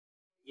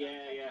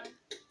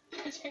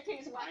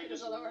JP's whacking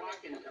just all over.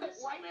 whacking.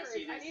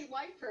 I need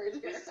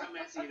wipers here. This is how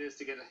messy it is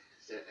to get it.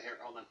 Here,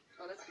 hold on.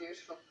 Oh, that's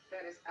beautiful.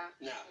 That is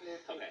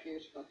absolutely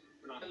beautiful.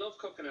 I love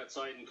cooking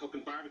outside and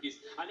cooking barbecues,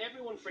 and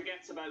everyone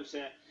forgets about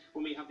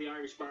when we have the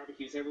Irish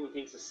barbecues. Everyone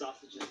thinks of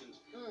sausages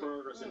and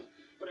burgers,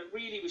 but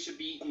we should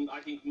be eating,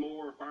 I think,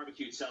 more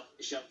barbecued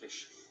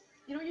shellfish.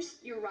 You know,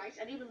 you're right,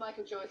 and even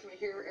Michael Joyce, when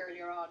we were here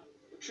earlier on,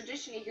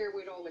 traditionally here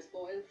we'd always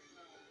boil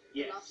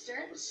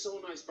lobster. Oh, it's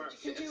so nice.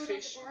 You can do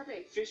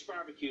Fish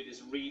barbecued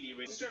is really,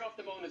 really straight off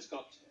the bone. It's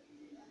cooked.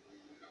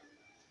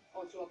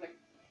 Oh, it's lovely.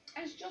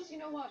 And it's just, you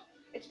know what?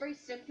 It's very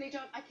simply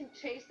done. I can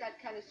taste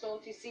that kind of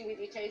salty,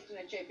 seaweedy taste in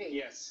it, JP.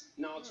 Yes.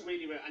 No, it's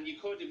really rare. And you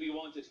could, if you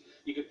wanted,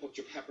 you could put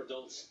your pepper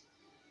dulce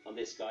on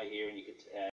this guy here, and you could